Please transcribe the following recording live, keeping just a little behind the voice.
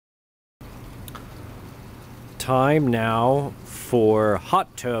time now for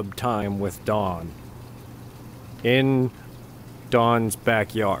hot tub time with Dawn in Dawn's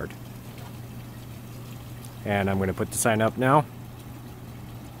backyard. And I'm going to put the sign up now.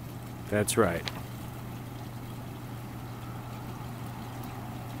 That's right.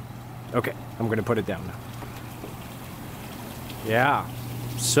 Okay, I'm going to put it down now. Yeah,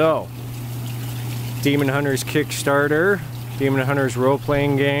 so Demon Hunters Kickstarter, Demon Hunters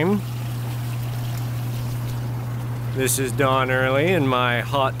role-playing game. This is Dawn early in my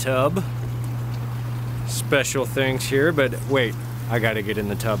hot tub. Special things here, but wait, I gotta get in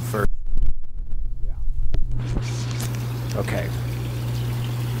the tub first. Yeah. Okay.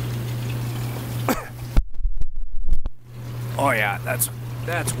 Oh yeah, that's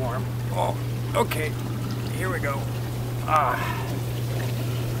warm. Oh, okay. Here we go. All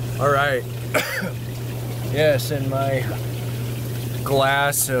right. Yes, in my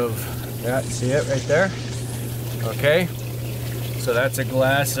glass of, yeah, see it right there? Okay. So that's a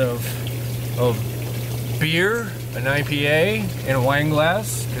glass of beer, an IPA, in a wine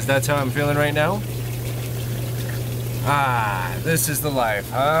glass, because that's how I'm feeling right now. This is the life,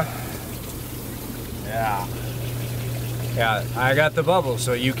 huh? Yeah. Yeah, I got the bubble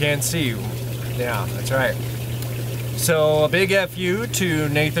so you can't see. Yeah, that's right. So a big FU to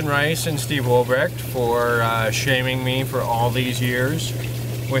Nathan Rice and Steve Wolbrecht for shaming me for all these years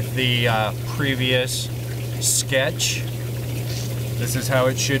with the previous sketch. This is how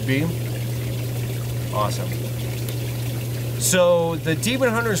it should be. Awesome. So the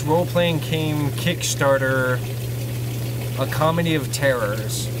Demon Hunters role-playing game Kickstarter, a comedy of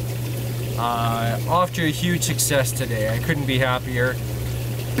terrors. Off to a huge success today. I couldn't be happier.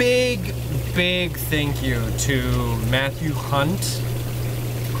 Big thank you to Matthew Hunt,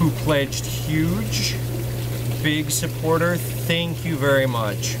 who pledged huge, big supporter. Thank you very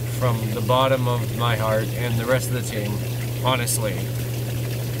much from the bottom of my heart and the rest of the team, honestly.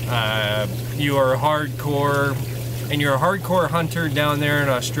 You are hardcore, and you're a hardcore hunter down there in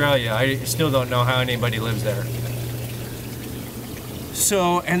Australia. I still don't know how anybody lives there.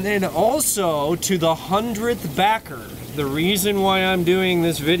 So, and then also to the 100th backer, the reason why I'm doing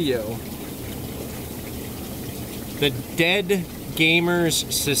this video, the Dead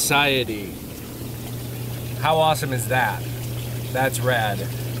Gamers Society. How awesome is that? That's rad.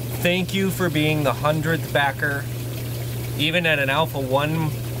 Thank you for being the 100th backer. Even at an Alpha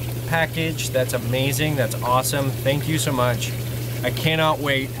 1 package, that's amazing, that's awesome. Thank you so much. I cannot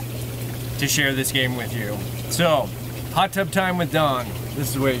wait to share this game with you. So, hot tub time with Dawn. This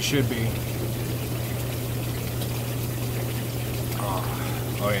is the way it should be.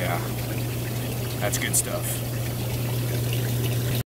 Oh yeah, that's good stuff.